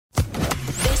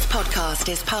podcast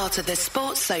is part of the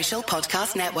Sports Social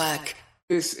Podcast Network.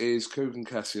 This is Coogan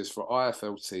Cassius for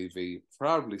IFL TV,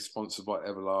 proudly sponsored by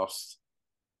Everlast.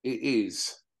 It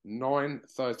is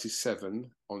 9:37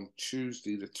 on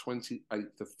Tuesday, the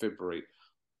 28th of February.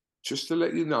 Just to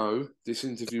let you know, this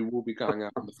interview will be going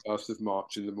out on the 1st of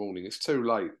March in the morning. It's too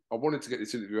late. I wanted to get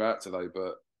this interview out today,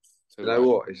 but you know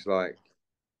what? It's like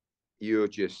you're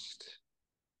just.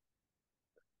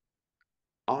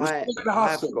 I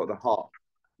haven't got the heart.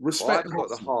 I haven't got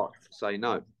the heart to say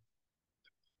no.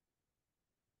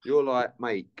 You're like,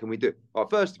 mate, can we do it? Right,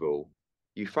 first of all,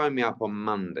 you phone me up on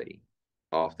Monday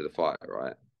after the fight,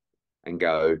 right? And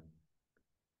go,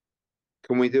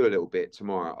 can we do a little bit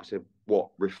tomorrow? I said, what?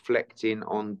 Reflecting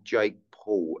on Jake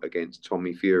Paul against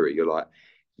Tommy Fury? You're like,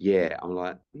 yeah. I'm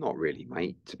like, not really,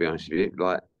 mate, to be honest with you.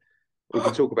 Like, we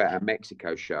can talk about our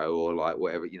Mexico show or like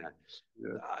whatever, you know.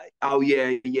 Yeah. Oh,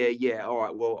 yeah. All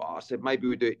right. Well, I said, maybe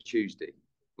we do it Tuesday,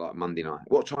 like Monday night.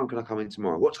 What time can I come in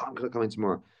tomorrow?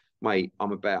 Mate,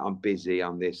 I'm busy,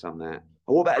 I'm this, I'm that.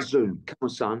 Oh, what about Zoom? Come on,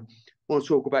 son. Want to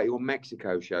talk about your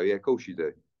Mexico show? Yeah, of course you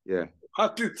do. Yeah.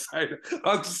 I didn't say that.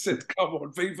 I just said, come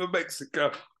on, Viva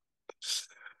Mexico.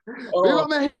 Viva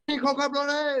Mexico,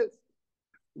 cabrones!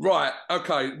 Right,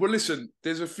 okay. Well, listen,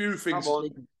 there's a few things. Come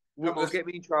on, get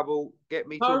me in trouble. Get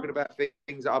me talking about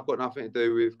things that I've got nothing to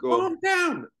do with. Calm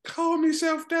down. Calm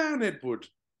yourself down, Edward.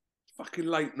 Fucking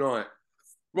late night.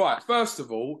 Right, first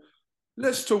of all,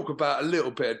 let's talk about a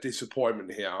little bit of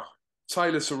disappointment here.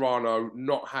 Taylor Serrano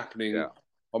not happening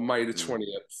on May the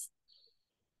 20th.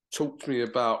 Talk to me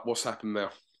about what's happened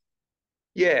there.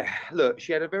 Yeah, look,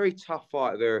 she had a very tough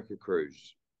fight with Erica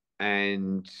Cruz.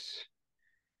 And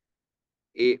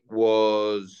it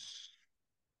was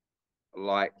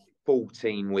like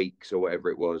 14 weeks or whatever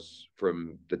it was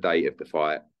from the date of the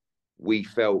fight. We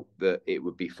felt that it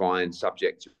would be fine,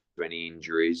 subject to any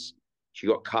injuries. She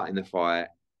got cut in the fight.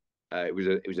 It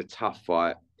was a tough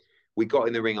fight. We got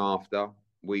in the ring after.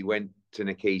 We went to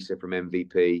Nikisa from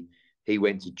MVP. He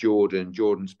went to Jordan.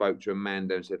 Jordan spoke to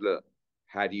Amanda and said, look,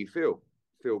 how do you feel?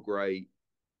 Feel great.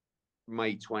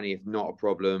 May 20th, not a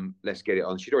problem. Let's get it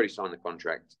on. She'd already signed the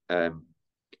contract.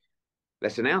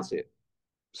 Let's announce it.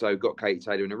 So got Katie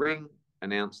Taylor in the ring,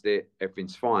 announced it.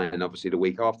 Everything's fine. And obviously the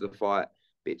week after the fight, a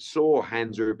bit sore,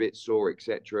 hands are a bit sore,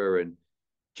 etc. And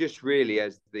just really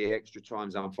as the extra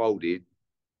times unfolded,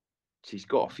 she's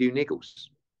got a few niggles.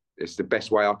 It's the best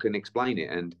way I can explain it.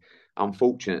 And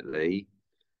unfortunately,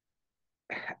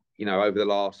 you know, over the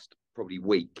last probably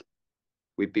week,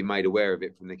 we've been made aware of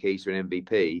it from Nikisa and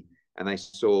MVP, and they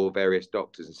saw various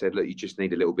doctors and said, look, you just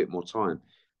need a little bit more time.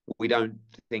 We don't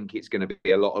think it's going to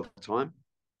be a lot of time,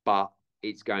 but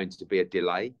it's going to be a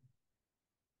delay.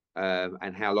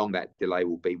 And how long that delay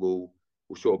will be will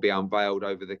sort of be unveiled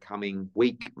over the coming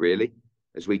week, really,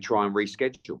 as we try and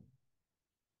reschedule.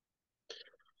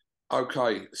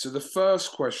 Okay, so the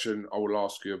first question I will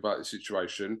ask you about the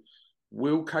situation,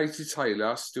 will Katie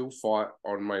Taylor still fight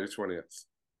on May the 20th?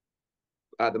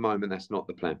 At the moment, that's not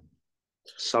the plan.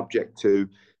 Subject to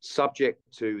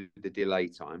the delay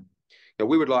time. Now,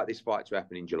 we would like this fight to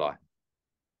happen in July.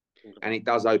 Okay. And it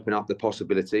does open up the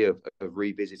possibility of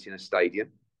revisiting a stadium,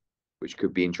 which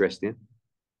could be interesting.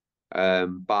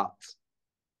 But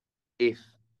if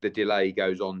the delay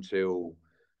goes on till,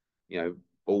 you know,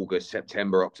 August,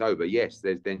 September, October, yes,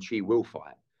 then she will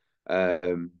fight.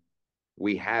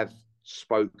 We have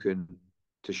spoken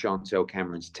to Chantel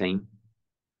Cameron's team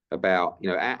about, you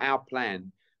know, our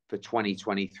plan for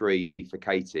 2023 for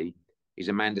Katie is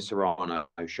Amanda Serrano,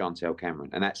 Chantel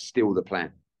Cameron, and that's still the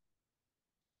plan.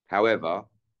 However,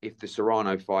 if the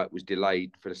Serrano fight was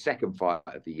delayed for the second fight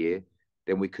of the year,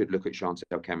 then we could look at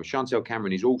Chantel Cameron. Chantel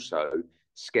Cameron is also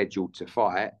scheduled to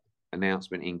fight,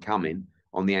 announcement incoming,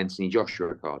 on the Anthony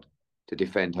Joshua card to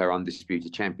defend her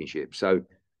undisputed championship. So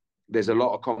there's a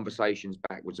lot of conversations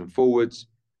backwards and forwards.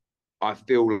 I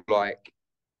feel like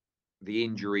the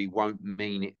injury won't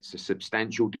mean it's a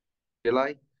substantial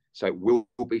delay. So it will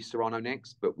be Serrano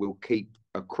next, but we'll keep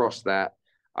across that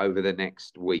over the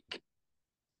next week.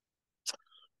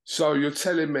 So you're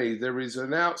telling me there is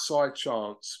an outside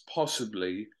chance,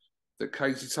 possibly, that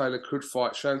Katie Taylor could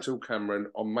fight Chantel Cameron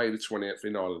on May the 20th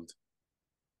in Ireland?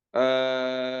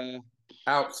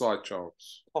 Outside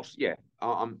chance. Yeah.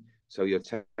 So you're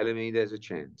telling me there's a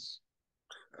chance?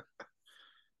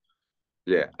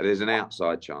 Yeah, there's an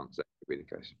outside chance that could be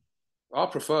the case. I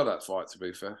prefer that fight, to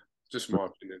be fair. Just my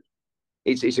opinion.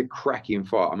 It's a cracking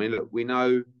fight. I mean, look, we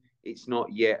know it's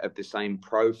not yet of the same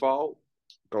profile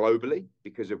globally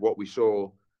because of what we saw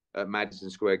at Madison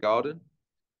Square Garden.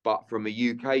 But from a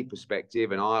UK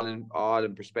perspective and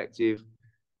Ireland perspective,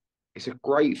 it's a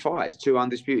great fight. It's two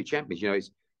undisputed champions. You know,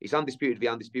 It's undisputed v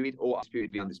undisputed or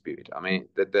undisputed v undisputed. I mean,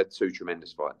 they're two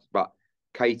tremendous fights. But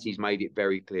Katie's made it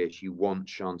very clear she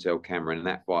wants Chantel Cameron, and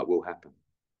that fight will happen.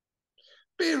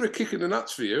 Bit of a kick in the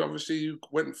nuts for you. Obviously, you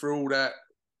went through all that,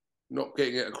 not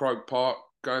getting it at Croke Park,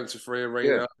 going to Free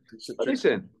Arena. Yeah. But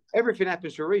listen, everything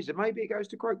happens for a reason. Maybe it goes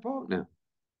to Croke Park now.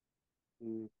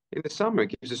 In the summer,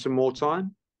 it gives us some more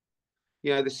time.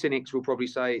 You know, the cynics will probably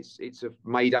say it's a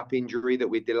made-up injury that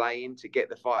we're delaying to get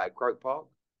the fight at Croke Park,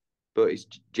 but it's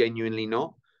genuinely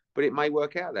not. But it may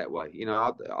work out that way. You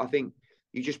know, I think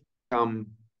you just become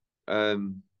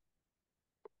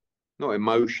not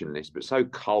emotionless, but so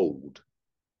cold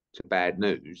to bad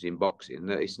news in boxing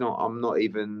that it's not. I'm not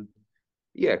even.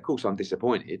 Yeah, of course I'm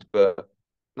disappointed, but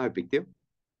no big deal.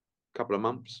 Couple of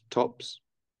months tops,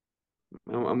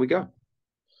 and we go.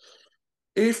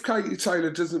 If Katie Taylor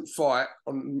doesn't fight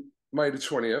on May the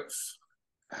 20th,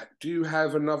 do you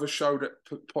have another show that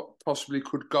possibly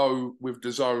could go with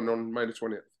DAZN on May the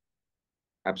 20th?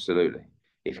 Absolutely.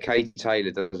 If Katie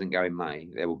Taylor doesn't go in May,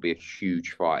 there will be a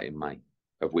huge fight in May,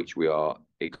 of which we are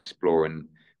exploring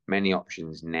many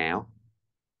options now.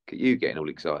 Look at you getting all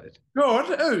excited. God,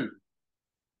 who?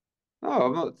 No,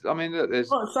 I'm not. I mean, look, there's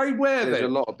say where there's then.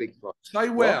 A lot of big fights. Say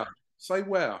where. What? Say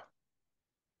where.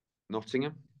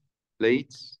 Nottingham,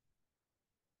 Leeds.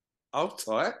 Oh,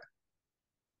 tight.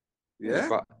 Yeah.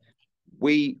 But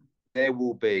there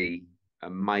will be a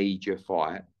major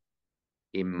fight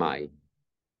in May.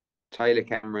 Taylor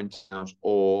Cameron Towns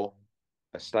or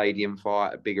a stadium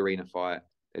fight, a big arena fight.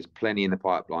 There's plenty in the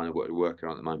pipeline of what we're working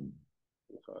on at the moment.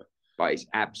 Okay. But it's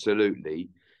absolutely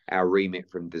our remit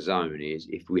from DAZN is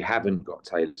if we haven't got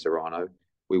Taylor Serrano,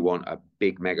 we want a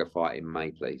big mega fight in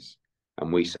May, please.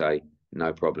 And we say,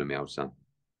 no problem, my old son.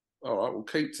 All right, we'll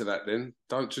keep to that then.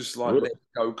 Don't just let it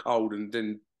go cold and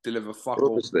then deliver fuck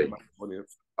Obviously. all.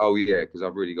 Oh, yeah, because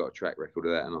I've really got a track record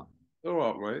of that, haven't I?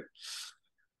 All right, mate.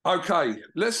 Okay,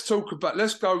 let's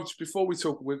go, before we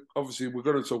talk, obviously we're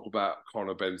going to talk about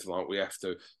Conor Benn tonight, we have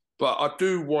to. But I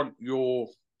do want your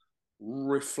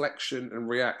reflection and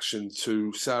reaction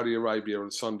to Saudi Arabia on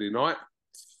Sunday night.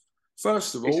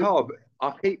 First of all, it's hard.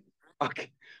 I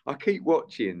keep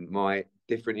watching my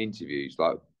different interviews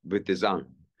like with DAZN,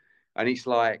 and it's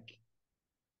like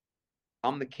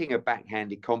I'm the king of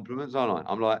backhanded compliments, aren't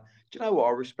I? I'm like, do you know what?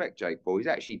 I respect Jake Paul. He's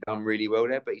actually done really well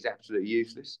there, but he's absolutely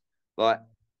useless. Like,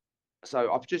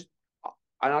 so I've just,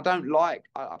 and I don't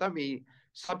really,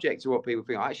 subject to what people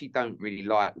think, I actually don't really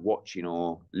like watching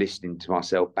or listening to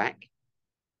myself back.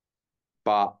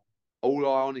 But all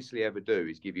I honestly ever do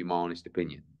is give you my honest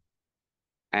opinion.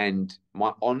 And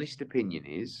my honest opinion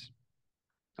is,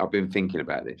 I've been thinking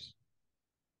about this.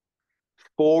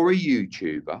 For a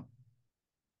YouTuber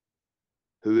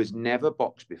who has never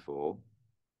boxed before,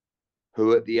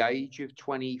 who at the age of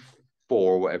 24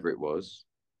 or whatever it was,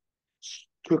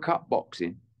 took up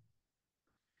boxing,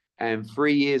 and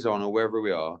 3 years on or wherever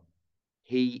we are,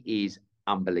 he is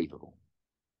unbelievable.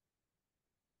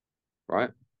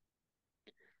 Right?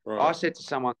 I said to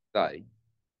someone today,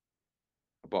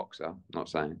 a boxer, not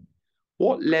saying,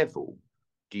 what level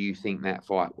do you think that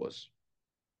fight was?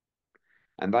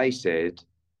 And they said,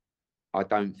 I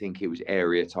don't think it was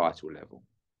area title level.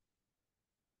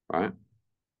 Right?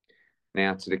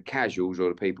 Now, to the casuals or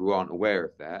the people who aren't aware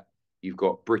of that, you've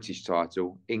got British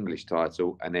title, English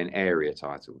title, and then area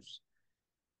titles.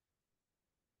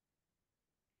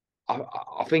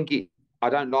 I think I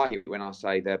don't like it when I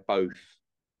say they're both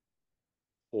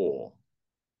poor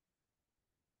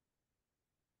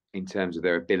in terms of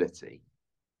their ability.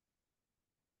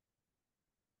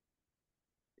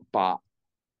 But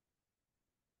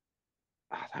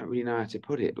I don't really know how to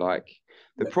put it. Like,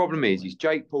 the problem is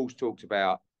Jake Paul's talked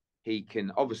about he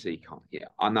can't. Yeah,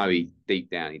 I know deep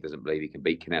down he doesn't believe he can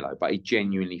beat Canelo, but he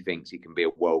genuinely thinks he can be a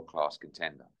world-class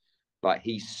contender. Like,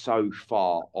 he's so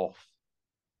far off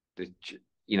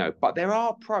but there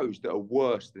are pros that are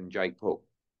worse than Jake Paul.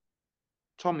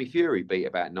 Tommy Fury beat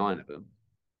about 9 of them.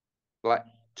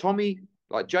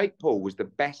 Jake Paul was the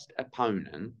best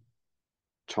opponent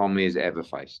Tommy has ever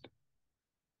faced.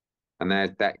 And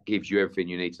that gives you everything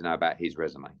you need to know about his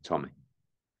resume, Tommy.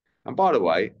 And by the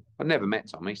way, I've never met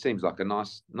Tommy. He seems like a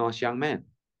nice young man.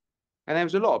 And there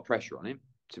was a lot of pressure on him,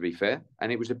 to be fair.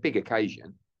 And it was a big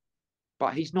occasion.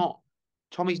 But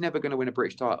Tommy's never going to win a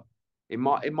British title, in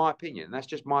my opinion. That's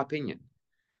just my opinion.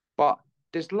 But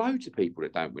there's loads of people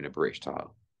that don't win a British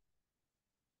title.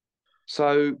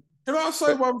 So can I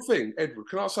say one thing, Edward?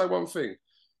 Can I say one thing?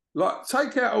 Like,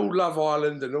 take out all Love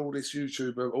Island and all this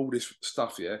YouTube and all this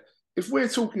stuff, yeah? If we're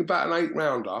talking about an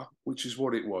 8-rounder, which is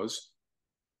what it was,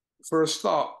 for a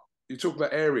start, you talk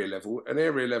about area level. An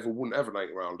area level wouldn't have an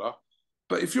 8-rounder.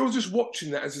 But if you're just watching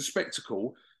that as a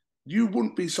spectacle, you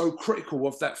wouldn't be so critical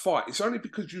of that fight. It's only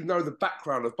because you know the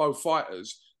background of both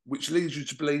fighters which leads you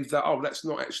to believe that, oh, that's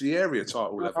not actually area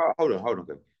title level. Hold on.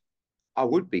 I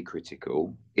would be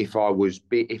critical if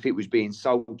it was being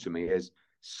sold to me as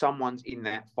someone's in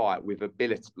that fight with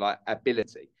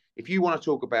ability. If you want to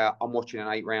talk about I'm watching an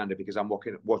 8-rounder because I'm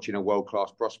watching a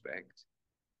world-class prospect,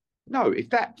 no. If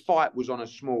that fight was on a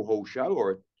small hall show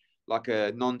or like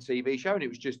a non-TV show and it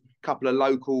was just a couple of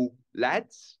local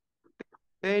lads,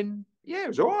 then yeah, it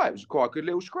was all right. It was quite a good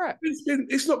little scrap.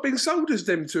 It's not being sold as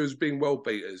them two as being world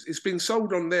beaters. It's being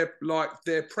sold on their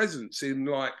presence in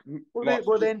like.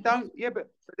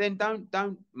 Then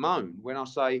don't moan when I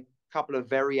say a couple of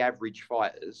very average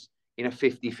fighters in a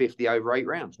 50-50 over 8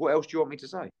 rounds. What else do you want me to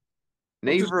say?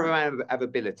 Neither of them have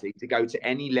ability to go to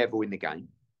any level in the game,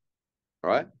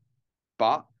 right?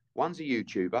 But one's a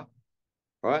YouTuber,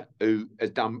 right, who has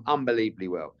done unbelievably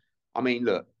well. I mean,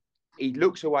 look, he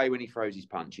looks away when he throws his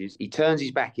punches. He turns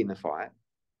his back in the fight,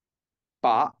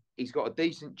 but he's got a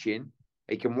decent chin.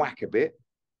 He can whack a bit,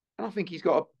 and I think he's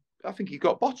got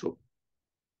bottle.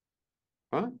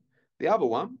 Right? The other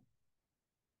one,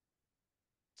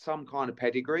 some kind of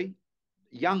pedigree,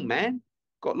 young man,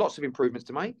 got lots of improvements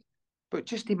to make, but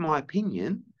just in my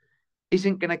opinion,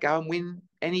 isn't going to go and win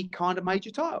any kind of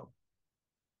major title.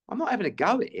 I'm not having a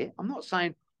go at it. I'm not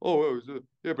saying, oh,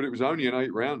 but it was only an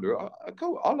 8-rounder. I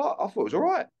thought it was all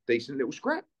right. Decent little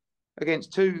scrap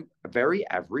against two very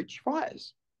average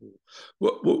fighters.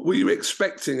 Were you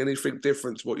expecting anything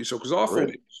different to what you saw? Because I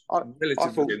thought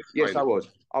yes, I was.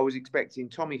 I was expecting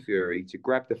Tommy Fury to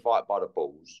grab the fight by the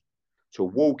balls, to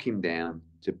walk him down,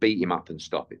 to beat him up and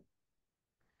stop him.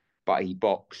 But he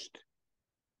boxed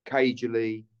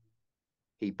cagily,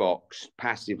 he boxed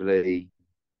passively,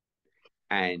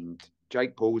 and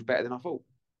Jake Paul was better than I thought.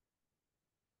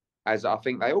 As I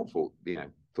think they all thought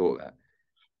that.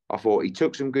 I thought he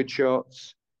took some good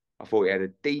shots. I thought he had a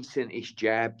decent-ish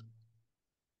jab.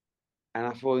 And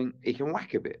I thought he can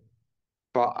whack a bit.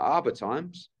 But other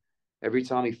times, every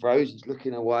time he throws, he's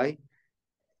looking away.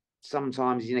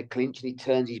 Sometimes he's in a clinch and he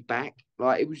turns his back.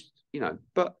 Like it was,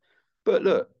 but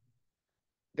look,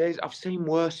 I've seen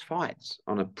worse fights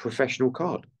on a professional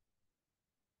card.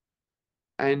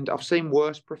 And I've seen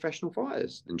worse professional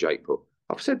fighters than Jake Paul.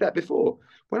 I've said that before.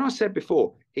 When I said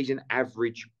before he's an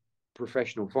average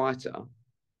professional fighter,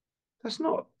 that's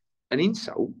not an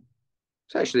insult.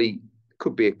 It's actually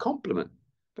could be a compliment,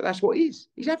 but that's what he is.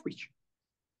 He's average.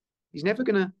 He's never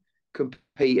going to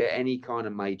compete at any kind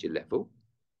of major level,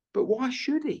 but why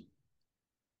should he?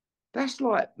 That's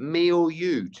like me or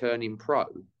you turning pro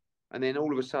and then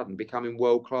all of a sudden becoming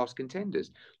world-class contenders.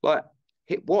 Like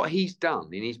what he's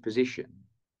done in his position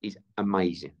is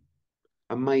amazing.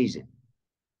 Amazing.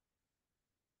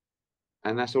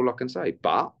 And that's all I can say.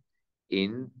 But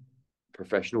in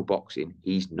professional boxing,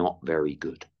 he's not very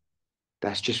good.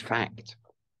 That's just fact.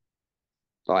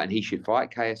 Like, and he should fight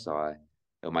KSI.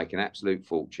 He'll make an absolute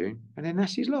fortune, and then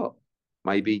that's his lot.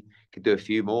 Maybe could do a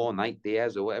few more on Nate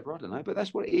Diaz or whatever. I don't know, but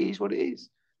that's what it is. What it is.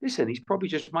 Listen, he's probably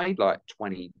just made like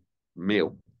 20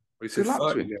 mil. He said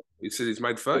 30. Yeah. He said he's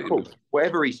made 30. Cool.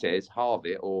 Whatever he says, halve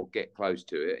it or get close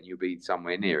to it, and you'll be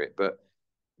somewhere near it. But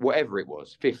whatever it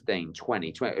was, 15,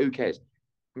 20, who cares?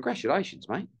 Congratulations,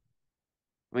 mate.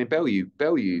 I mean,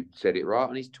 Bellew said it right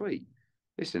on his tweet.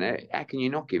 Listen, how can you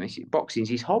knock him? Boxing's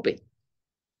his hobby.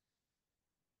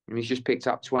 And he's just picked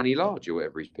up 20 large or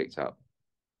whatever he's picked up.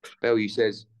 Bellew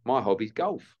says, my hobby's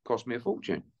golf. Cost me a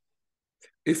fortune.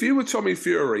 If you were Tommy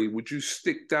Fury, would you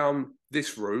stick down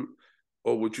this route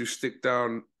or would you stick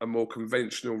down a more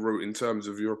conventional route in terms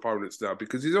of your opponents now?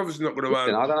 Because he's obviously not going to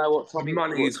earn. I don't know what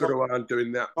he's going to earn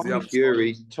doing that.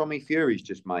 Tommy Fury's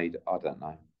just made, I don't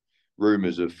know,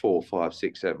 rumours of 4, 5,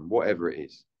 6, 7, whatever it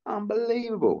is.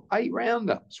 Unbelievable.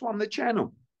 8-rounder. Swung the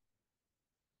channel.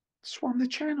 Should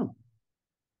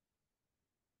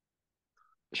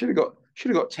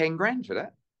have got 10 grand for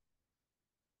that.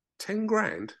 10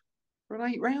 grand? For an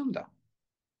 8-rounder.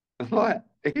 Like,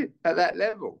 at that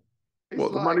level. The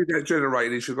money that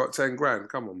generated, he should have got 10 grand.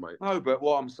 Come on, mate. No, but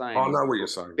what I'm saying I know what you're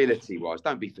saying. Ability-wise,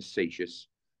 don't be facetious.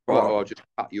 Right, or I'll just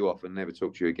cut you off and never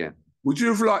talk to you again. Would you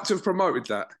have liked to have promoted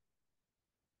that?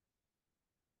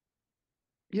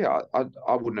 Yeah,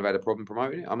 I wouldn't have had a problem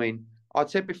promoting it. I mean, I'd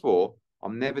said before,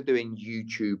 I'm never doing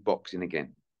YouTube boxing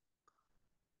again.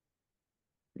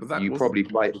 You'll probably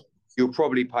play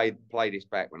this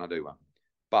back when I do one.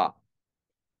 But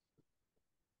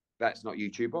that's not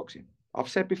YouTube boxing. I've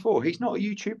said before, he's not a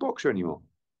YouTube boxer anymore.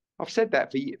 I've said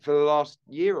that for the last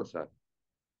year or so.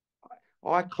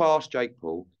 I class Jake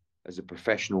Paul as a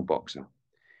professional boxer.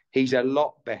 He's a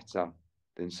lot better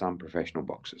than some professional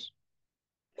boxers.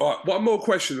 All right, one more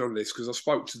question on this, because I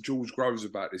spoke to George Groves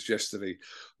about this yesterday.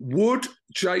 Would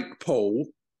Jake Paul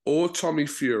or Tommy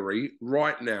Fury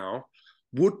right now,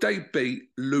 would they beat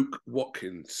Luke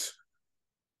Watkins?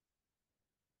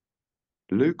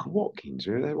 Luke Watkins,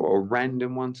 really? What a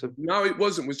random one to... No, it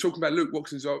wasn't. We're talking about Luke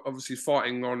Watkins obviously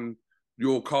fighting on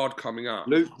your card coming up.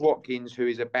 Luke Watkins, who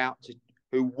was about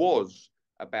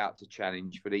to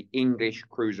challenge for the English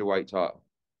cruiserweight title.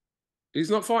 He's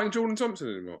not fighting Jordan Thompson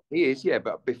anymore. He is, yeah,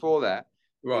 but before that,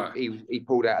 right, he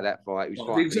pulled out of that fight. He was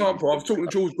for example, I was talking to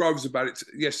George Groves about it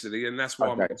yesterday, and that's why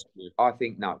I'm asking you. I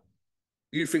think no.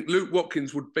 You think Luke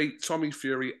Watkins would beat Tommy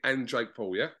Fury and Jake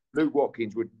Paul, yeah? Luke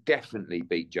Watkins would definitely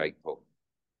beat Jake Paul.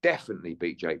 Definitely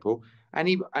beat Jake Paul. And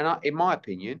in my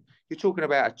opinion, you're talking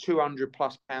about a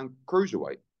 200+ pound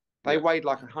cruiserweight. They weighed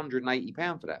like 180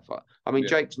 pounds for that fight. I mean,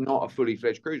 Jake's not a fully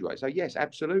fledged cruiserweight. So yes,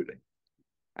 absolutely.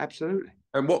 Absolutely.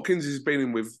 And Watkins has been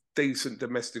in with decent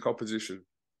domestic opposition.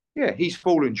 Yeah, he's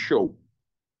fallen short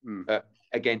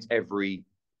against every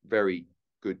very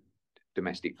good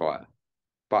domestic fighter.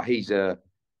 But I think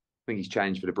he's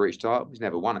challenged for the British title. He's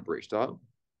never won a British title.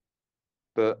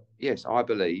 But yes, I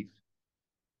believe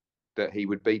that he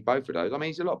would beat both of those. I mean,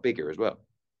 he's a lot bigger as well.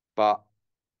 But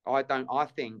I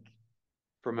think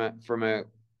from a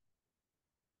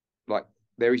like,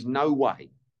 there is no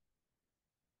way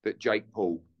that Jake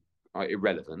Paul,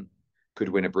 irrelevant, could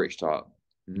win a British title.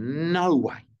 No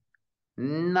way.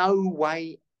 No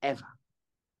way ever.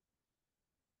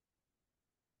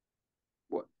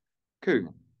 What?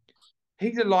 Coogan.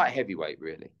 He's a light heavyweight,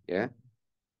 really, yeah?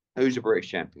 Who's a British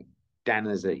champion? Dan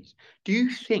Aziz. Do you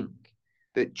think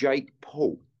that Jake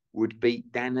Paul would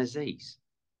beat Dan Aziz?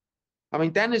 I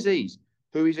mean, Dan Aziz,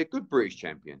 who is a good British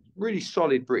champion, really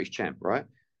solid British champ, right?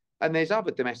 And there's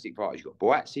other domestic fighters. You've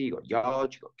got Boatsi, you've got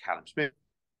Yard, you've got Callum Smith.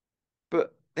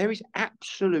 But there is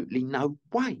absolutely no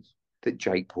way that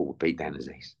Jake Paul would beat Dan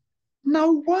Aziz.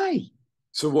 No way.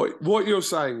 So what you're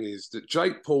saying is that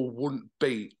Jake Paul wouldn't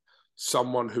beat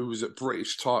someone who was at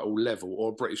British title level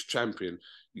or British champion.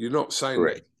 You're not saying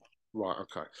Correct. that. Right,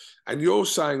 okay. And you're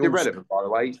saying... Irrelevant, by the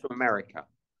way. He's from America.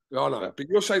 I know, but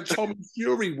you're saying Tommy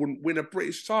Fury wouldn't win a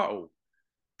British title.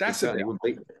 That's a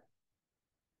bit...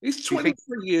 He's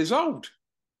 23 years old.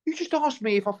 You just asked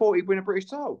me if I thought he'd win a British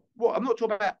title. What? I'm not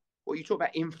talking about what you talk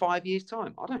about in 5 years'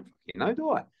 time. I don't fucking know,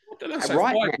 do I? I don't know, say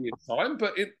right 5 years' time,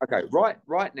 but... Okay,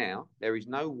 right now, there is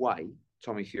no way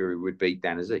Tommy Fury would beat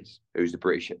Dan Aziz, who's the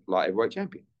British light heavyweight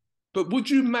champion. But would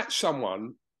you match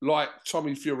someone like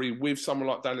Tommy Fury with someone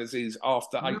like Dan Aziz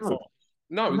after 8 fights?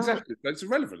 No, exactly. That's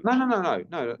irrelevant. No.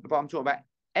 But I'm talking about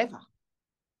ever.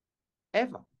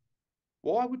 Ever.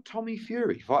 Why would Tommy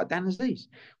Fury fight Dan Aziz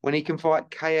when he can fight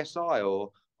KSI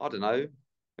or, I don't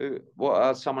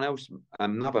know, someone else,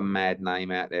 another mad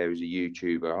name out there who's a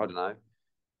YouTuber, I don't know.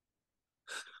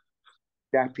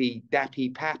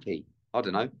 Dappy Pappy, I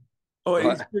don't know. Oh,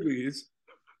 it really is.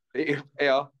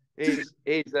 Yeah. Here's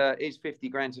 50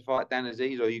 grand to fight Dan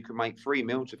Aziz, or you can make 3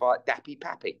 mil to fight Dappy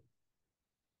Pappy.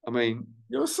 I mean,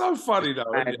 you're so funny though.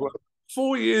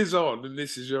 4 years on, and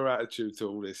this is your attitude to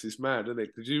all this. It's mad, isn't it?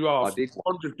 Because you are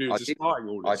 100 dudes starting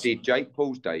all this. I did Jake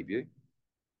Paul's debut.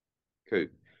 Cool.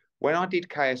 When I did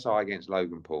KSI against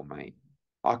Logan Paul, mate,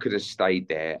 I could have stayed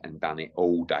there and done it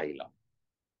all day long.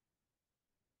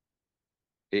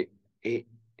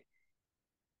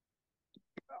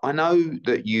 I know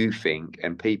that you think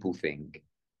and people think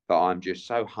that I'm just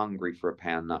so hungry for a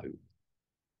pound note,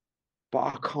 but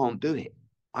I can't do it.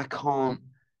 I can't.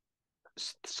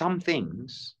 Some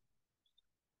things,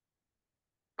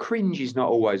 cringe is not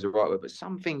always the right word, but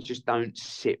some things just don't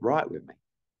sit right with me.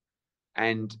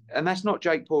 And that's not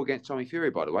Jake Paul against Tommy Fury,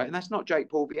 by the way, and that's not Jake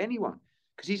Paul against anyone,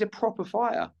 because he's a proper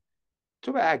fighter.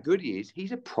 Talk about how good he is.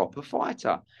 He's a proper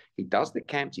fighter. He does the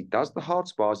camps, he does the hard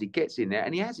spars, he gets in there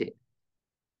and he has it.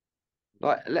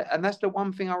 And that's the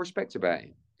one thing I respect about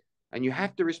him. And you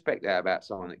have to respect that about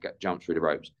someone that jumps through the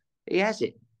ropes. He has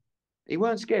it. He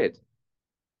weren't scared.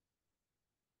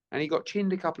 And he got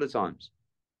chinned a couple of times.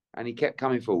 And he kept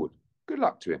coming forward. Good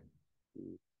luck to him.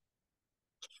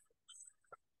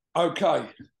 Okay.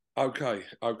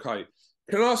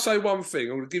 Can I say one thing?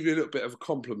 I'm going to give you a little bit of a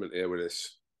compliment here with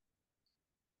this.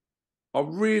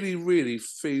 I'm really, really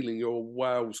feeling your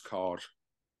Wales card.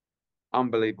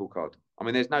 Unbelievable card. I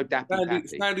mean, there's no dappy.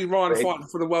 Sandy Ryan fighting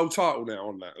for the world title now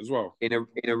on that as well. In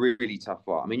a really tough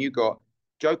fight. I mean, you've got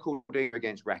Joe Cordina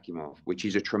against Rakimov, which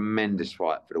is a tremendous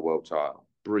fight for the world title.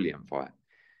 Brilliant fight.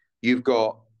 You've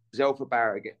got Zelfa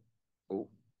Barrett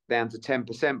down to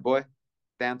 10%, boy.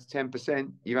 Down to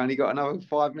 10%. You've only got another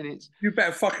 5 minutes. You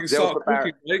better fucking start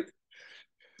cooking, mate.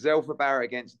 Zelfa Barrett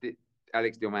against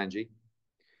Alex Dilmanji.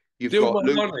 You've Deal got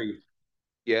my Luke. money.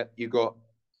 Yeah, you've got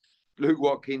Luke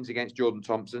Watkins against Jordan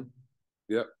Thompson.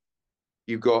 Yep.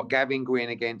 You've got Gavin Gwynn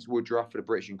against Woodruff for the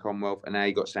British and Commonwealth, and now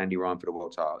you've got Sandy Ryan for the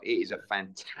world title. It is a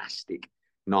fantastic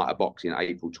night of boxing,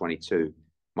 April 22,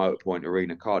 Motorpoint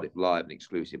Arena, Cardiff, live and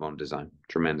exclusive on DAZN.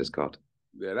 Tremendous card.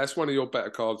 Yeah, that's one of your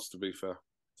better cards, to be fair.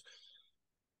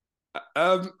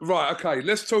 Right, okay,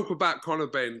 let's talk about Conor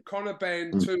Benn. Conor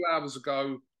Benn, 2 hours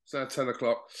ago, it's now 10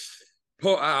 o'clock,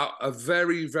 put out a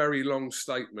very, very long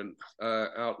statement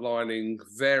outlining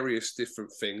various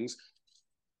different things.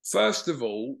 First of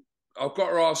all, I've got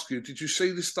to ask you, did you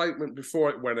see the statement before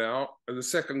it went out? And the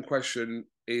second question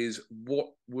is,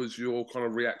 what was your kind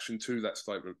of reaction to that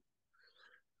statement?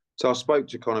 So I spoke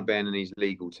to Conor Benn and his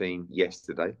legal team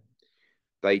yesterday.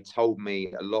 They told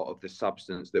me a lot of the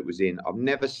substance that was in. I've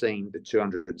never seen the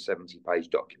 270-page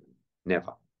document.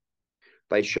 Never.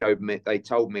 They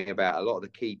told me about a lot of the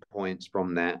key points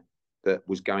from that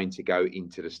was going to go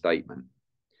into the statement.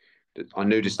 I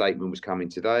knew the statement was coming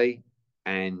today,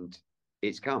 and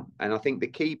it's come. And I think the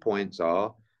key points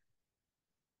are,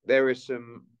 there are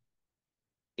some,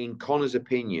 in Conor's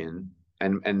opinion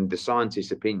and the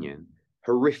scientist's opinion,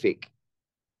 horrific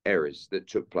errors that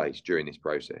took place during this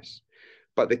process.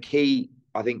 But the key,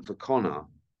 I think, for Conor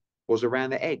was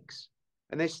around the eggs.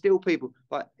 And there's still people,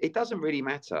 like, it doesn't really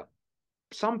matter.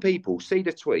 Some people see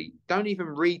the tweet, don't even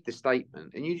read the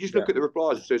statement, and you just look at the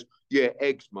replies. It says, yeah,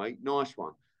 eggs, mate, nice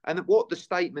one. And what the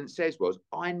statement says was,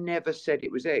 I never said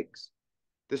it was eggs.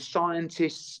 The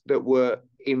scientists that were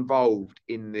involved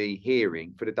in the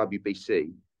hearing for the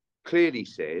WBC clearly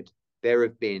said there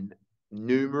have been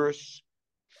numerous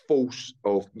false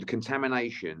or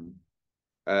contamination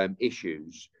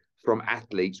issues from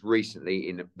athletes recently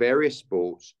in various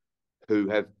sports who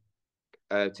have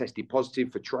tested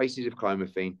positive for traces of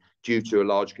clomiphene due to a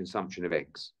large consumption of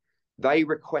eggs. They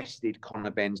requested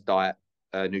Conor Benn's diet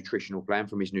nutritional plan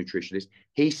from his nutritionist.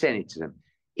 He sent it to them.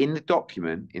 In the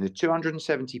document, in the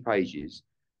 270 pages,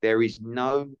 there is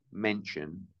no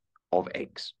mention of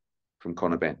eggs from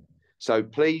Conor Benn. So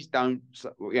please don't,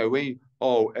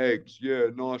 eggs, yeah,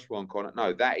 nice one, Conor.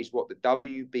 No, that is what the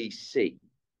WBC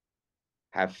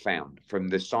have found from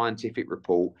the scientific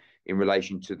report in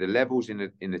relation to the levels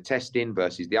in the testing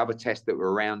versus the other tests that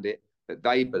were around it, that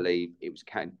they believe it was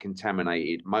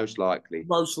contaminated, most likely.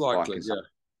 Most likely, yeah.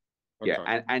 Okay.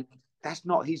 Yeah, and that's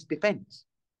not his defense.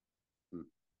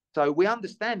 So we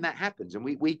understand that happens, and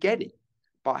we get it.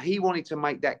 But he wanted to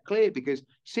make that clear, because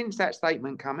since that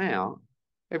statement come out,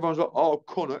 everyone's like, oh,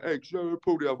 Conor, eggs,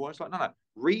 pull the other one. It's like, no.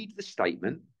 Read the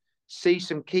statement, see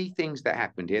some key things that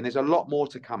happened here, and there's a lot more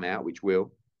to come out, which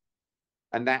will.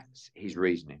 And that's his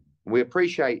reasoning. We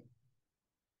appreciate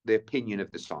the opinion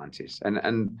of the scientists.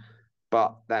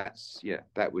 But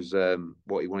that was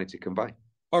what he wanted to convey.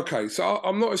 Okay, so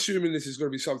I'm not assuming this is going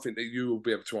to be something that you will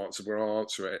be able to answer, but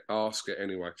I'll ask it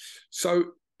anyway.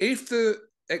 So if the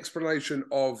explanation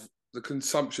of the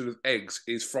consumption of eggs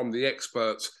is from the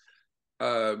experts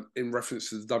in reference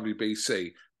to the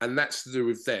WBC, and that's to do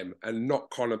with them and not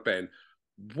Conor Benn,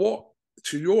 what,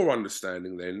 to your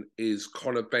understanding then, is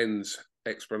Conor Benn's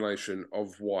explanation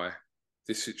of why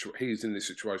he's in this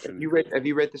situation? Have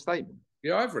you read the statement?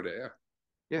 Yeah, I've read it,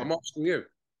 yeah. I'm asking you.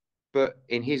 But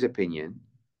in his opinion,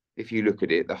 if you look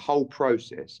at it, the whole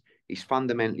process is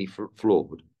fundamentally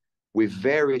flawed, with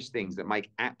various things that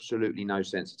make absolutely no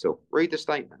sense at all. Read the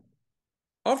statement.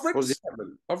 I've read the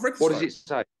statement. What does it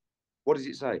say? What does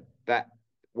it say? That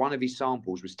one of his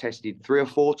samples was tested 3 or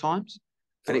 4 times,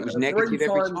 and it was negative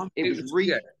every time. It was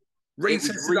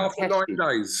retested after 9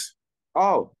 days.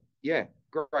 Oh, yeah,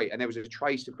 great. And there was a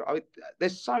trace of.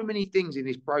 There's so many things in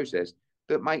this process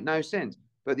that make no sense.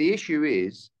 But the issue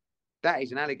is, that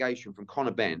is an allegation from Conor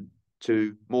Benn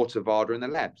to Mortavada and the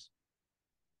labs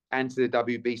and to the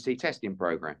WBC testing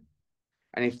program.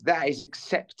 And if that is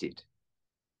accepted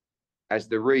as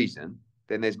the reason,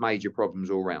 then there's major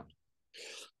problems all around.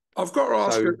 I've got to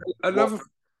ask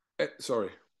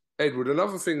Edward,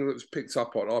 another thing that was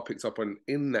I picked up on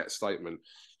in that statement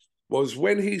was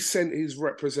when he sent his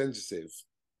representative,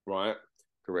 right?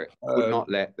 Correct. Would not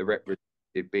let the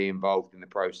representative be involved in the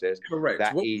process. Correct.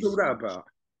 What was all that about?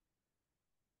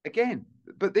 Again,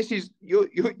 but this is, you're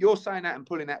saying that and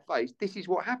pulling that face. This is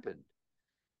what happened.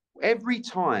 Every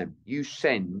time you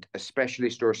send a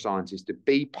specialist or a scientist to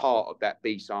be part of that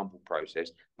B sample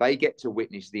process, they get to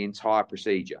witness the entire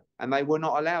procedure, and they were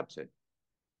not allowed to.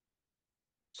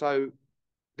 So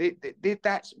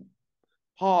that's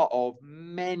part of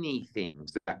many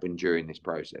things that happen during this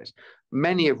process,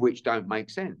 many of which don't make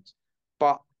sense.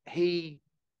 But he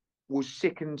was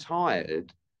sick and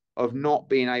tired of not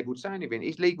being able to say anything.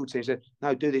 His legal team said,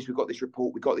 no, do this. We've got this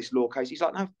report. We've got this law case. He's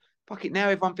like, no, fuck it. Now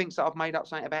everyone thinks that I've made up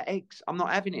something about eggs. I'm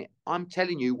not having it. I'm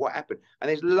telling you what happened. And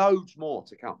there's loads more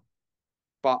to come.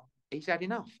 But he's had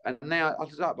enough. And now I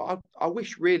was like, I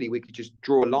wish really we could just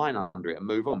draw a line under it and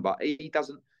move on. But he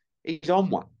doesn't. He's on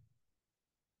one.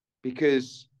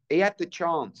 Because he had the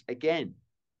chance again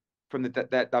from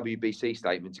that WBC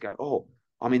statement to go, oh,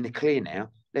 I'm in the clear now.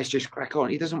 Let's just crack on.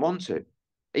 He doesn't want to.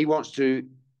 He wants to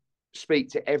speak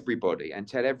to everybody and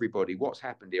tell everybody what's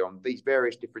happened here on these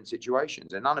various different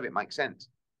situations. And none of it makes sense.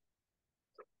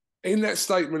 In that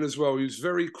statement as well, he was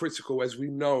very critical, as we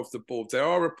know, of the board. There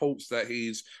are reports that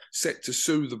he's set to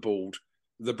sue the board,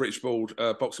 the British board,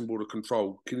 Boxing Board of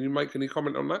Control. Can you make any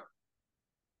comment on that?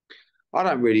 I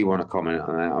don't really want to comment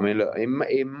on that. I mean, look,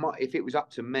 if it was up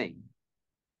to me,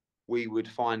 we would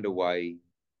find a way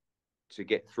to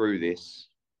get through this.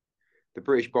 The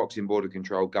British Boxing Board of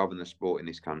Control govern the sport in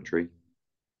this country.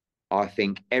 I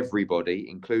think everybody,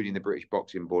 including the British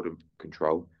Boxing Board of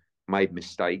Control, made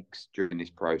mistakes during this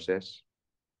process.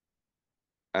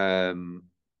 But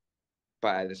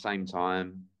at the same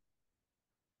time,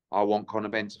 I want Conor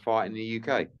Benn to fight in the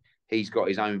UK. He's got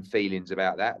his own feelings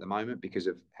about that at the moment because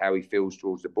of how he feels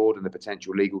towards the board and the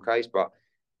potential legal case. But,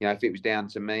 you know, if it was down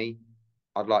to me,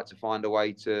 I'd like to find a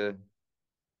way to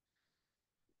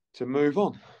move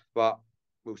on. But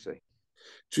we'll see.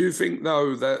 Do you think,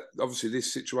 though, that obviously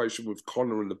this situation with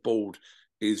Conor and the board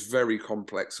is very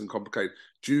complex and complicated?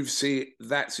 Do you see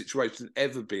that situation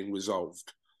ever being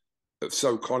resolved?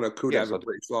 So Conor could have a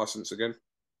British licence again?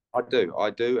 I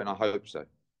do, and I hope so.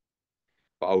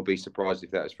 But I would be surprised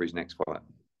if that was for his next fight.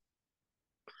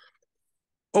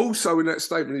 Also, in that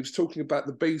statement, he was talking about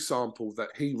the B sample that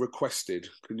he requested.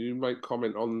 Can you make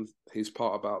comment on his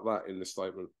part about that in the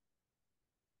statement?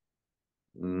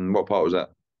 What part was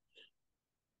that?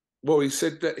 Well, he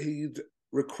said that he'd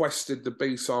requested the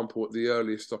B sample at the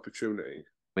earliest opportunity.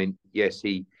 I mean, yes,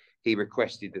 he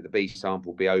requested that the B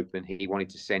sample be open. He wanted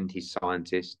to send his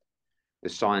scientist. The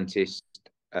scientist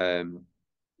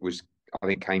was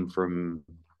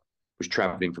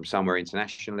travelling from somewhere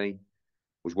internationally,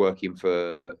 was working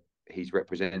for his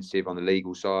representative on the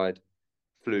legal side,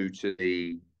 flew to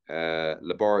the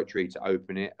laboratory to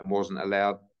open it and wasn't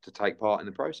allowed to take part in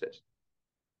the process.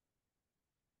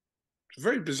 It's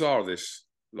very bizarre, this.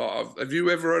 Like, have you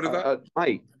ever heard of that?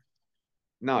 Mate,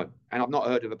 no. And I've not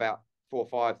heard of about 4 or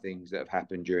 5 things that have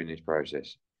happened during this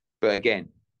process. But again,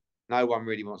 no one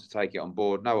really wants to take it on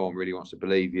board. No one really wants to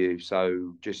believe you.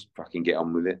 So just fucking get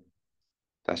on with it.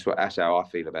 That's how I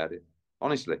feel about it.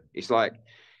 Honestly, it's like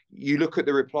you look at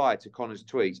the reply to Conor's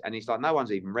tweets and it's like no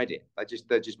one's even read it.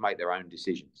 They just make their own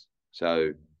decisions.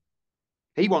 So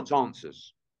he wants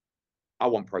answers. I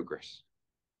want progress.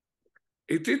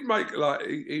 He did make, like,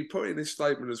 he put in his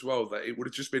statement as well that it would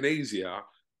have just been easier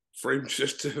for him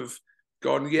just to have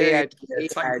gone, he had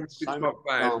so many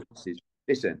chances.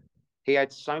 Listen, he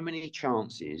had so many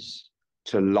chances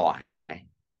to lie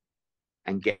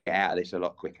and get out of this a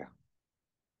lot quicker.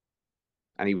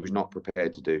 And he was not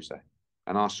prepared to do so.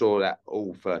 And I saw that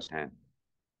all firsthand.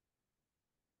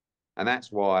 And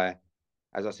that's why,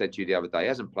 as I said to you the other day, he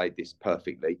hasn't played this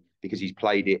perfectly because he's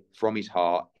played it from his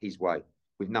heart, his way,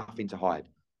 with nothing to hide.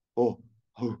 Oh,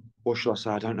 what should I say?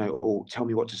 I don't know. Or tell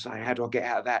me what to say. How do I get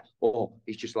out of that? Or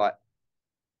he's just like,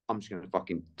 I'm just going to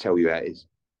fucking tell you how it is.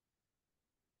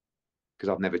 Because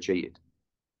I've never cheated.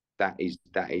 That is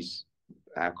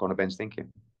how Conor Benn's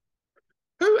thinking.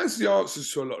 Who has the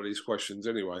answers to a lot of these questions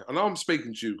anyway? I know I'm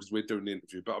speaking to you because we're doing the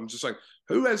interview, but I'm just saying,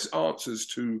 who has answers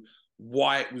to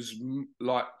why it was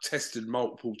like tested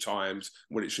multiple times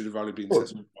when it should have only been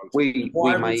tested once?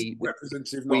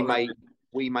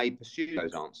 We may pursue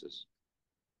those answers.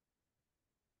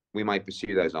 We may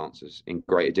pursue those answers in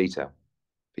greater detail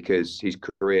because his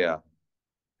career,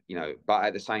 you know, but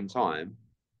at the same time,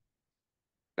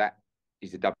 that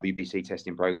is the WBC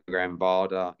testing program,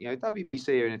 VADA. You know,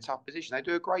 WBC are in a tough position. They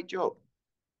do a great job.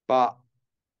 But,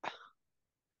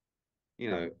 you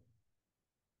know,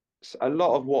 a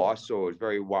lot of what I saw is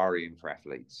very worrying for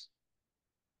athletes.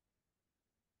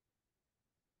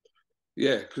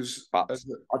 Yeah, because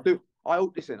I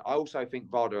also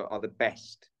think VADA are the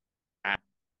best at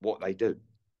what they do.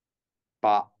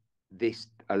 But this,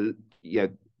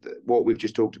 what we've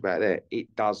just talked about there,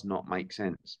 it does not make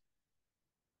sense.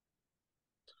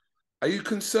 Are you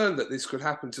concerned that this could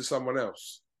happen to someone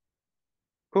else?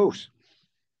 Of course.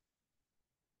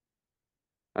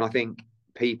 And I think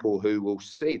people who will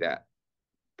see that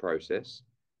process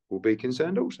will be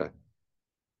concerned also.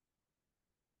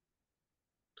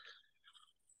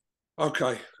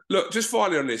 Okay. Look, just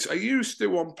finally on this, are you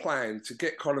still on plan to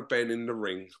get Conor Benn in the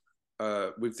ring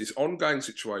with this ongoing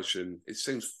situation? It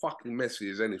seems fucking messy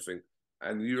as anything.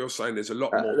 And you're saying there's a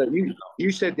lot more. Look,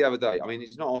 you said the other day, I mean,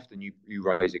 it's not often you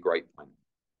raise a great point,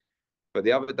 but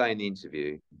the other day in the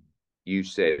interview, you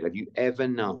said, have you ever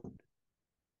known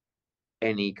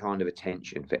any kind of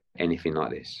attention for anything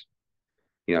like this?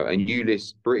 You know, and you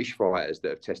list British fighters that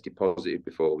have tested positive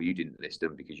before. Well, you didn't list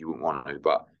them because you wouldn't want to,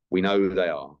 but we know who they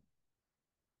are.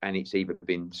 And it's either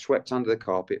been swept under the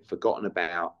carpet, forgotten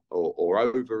about, or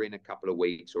over in a couple of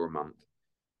weeks or a month.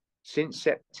 Since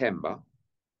September,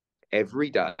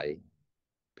 every day,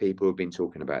 people have been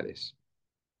talking about this.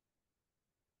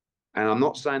 And I'm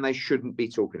not saying they shouldn't be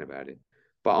talking about it,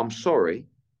 but I'm sorry,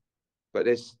 but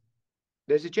there's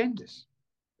agendas.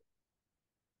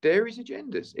 There is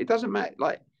agendas. It doesn't matter.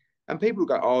 Like, and people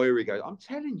go, oh, here we go. I'm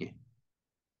telling you,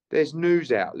 there's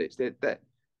news outlets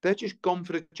they're just gone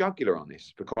for the jugular on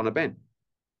this for Conor Benn.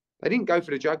 They didn't go for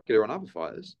the jugular on other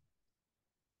fighters.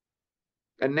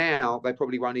 And now they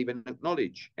probably won't even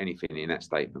acknowledge anything in that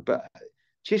statement. But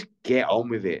just get on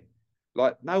with it.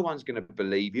 Like, no one's going to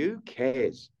believe you. Who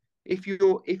cares? If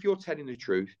you're telling the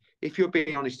truth, if you're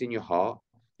being honest in your heart,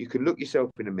 you can look yourself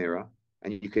in the mirror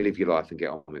and you can live your life and get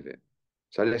on with it.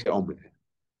 So let's get on with it.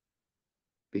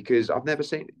 Because I've never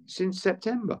seen it since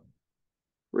September.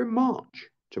 We're in March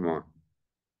tomorrow.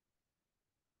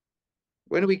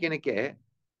 When are we going to get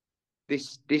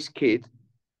this kid?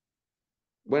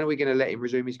 When are we going to let him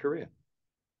resume his career?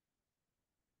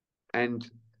 And,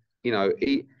 you know,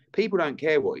 people don't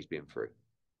care what he's been through.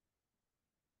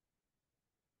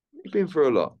 He's been through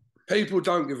a lot. People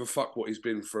don't give a fuck what he's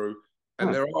been through.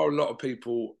 And there are a lot of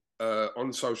people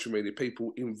on social media,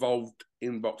 people involved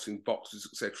in boxing, boxers,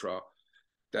 etc.,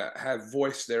 that have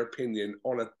voiced their opinion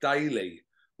on a daily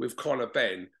with Conor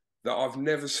Benn that I've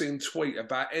never seen tweet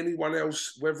about anyone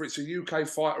else, whether it's a UK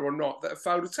fighter or not, that have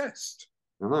failed a test.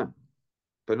 I know.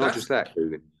 But not just that,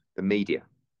 Coogan. The media.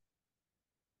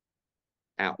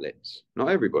 Outlets. Not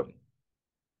everybody.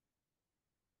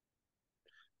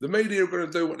 The media are going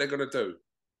to do what they're going to do.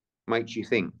 Makes you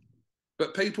think.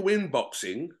 But people in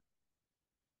boxing,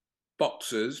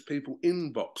 boxers, people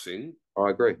in boxing...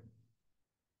 I agree.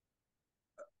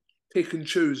 Pick and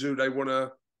choose who they want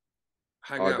to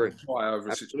hang out and fight over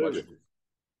a situation.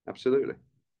 Absolutely.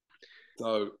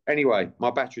 So anyway,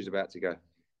 my battery's about to go.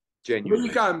 Genuinely. Where are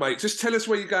you going, mate? Just tell us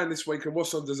where you're going this week and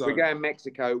what's on the zone. We're going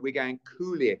Mexico. We're going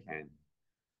Culiacan.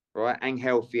 Right?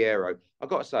 Angel Fierro. I've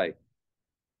got to say,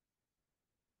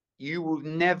 you will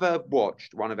never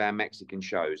watched one of our Mexican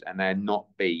shows and they'll not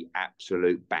be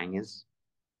absolute bangers.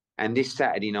 And this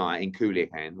Saturday night in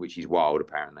Culiacan, which is wild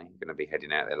apparently, I'm going to be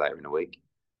heading out there later in the week,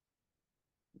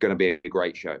 going to be a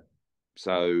great show.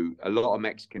 So a lot of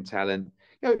Mexican talent.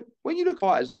 You know, when you look at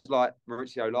fighters like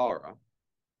Mauricio Lara,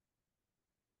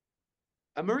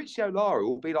 and Mauricio Lara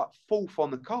will be like fourth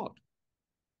on the card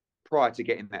prior to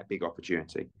getting that big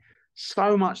opportunity.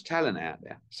 So much talent out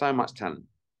there. So much talent.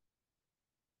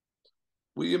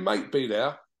 Will your mate be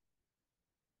there?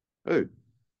 Who?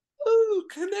 Ooh,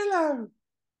 Canelo.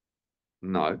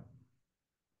 No.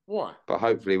 Why? But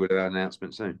hopefully we'll have an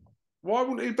announcement soon. Why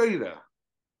wouldn't he be there?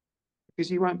 Because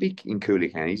he won't be in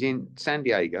Culiacan. He's in San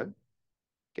Diego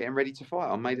getting ready to fight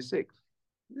on May the 6th.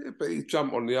 Yeah, but he'd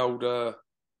jump on the old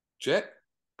jet,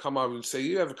 come over and see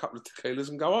you, have a couple of tequilas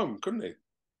and go home, couldn't he?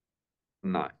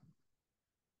 No.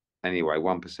 Anyway,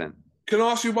 1%. Can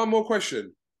I ask you one more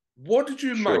question? What did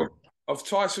you make of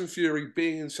Tyson Fury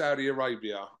being in Saudi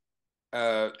Arabia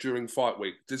during fight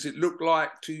week? Does it look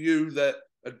like to you that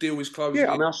a deal is closing?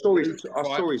 Yeah, I mean, I saw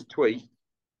his tweet.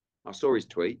 I saw his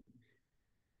tweet,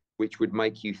 which would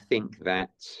make you think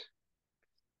that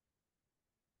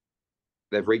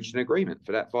they've reached an agreement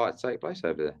for that fight to take place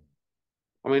over there.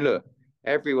 I mean, look,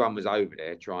 everyone was over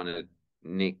there trying to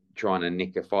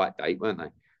nick a fight date, weren't they?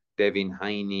 Devin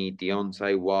Haney,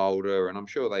 Deontay Wilder, and I'm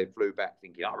sure they flew back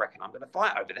thinking, I reckon I'm going to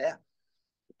fight over there.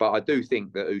 But I do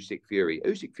think that Usyk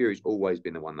Fury's always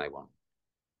been the one they want.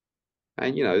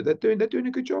 And, you know, they're doing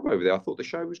a good job over there. I thought the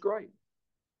show was great.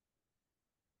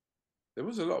 There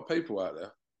was a lot of people out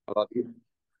there. I love you.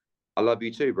 I love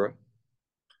you too, bro.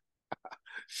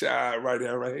 Shout out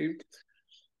Radio Raheem.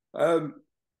 All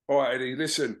right, Eddie,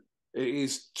 listen, it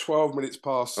is 12 minutes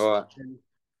past. All right.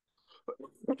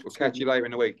 We'll catch you later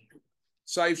in the week.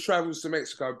 Safe travels to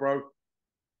Mexico, bro.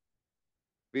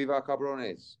 Viva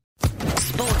cabrones.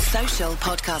 Sports Social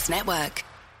Podcast Network.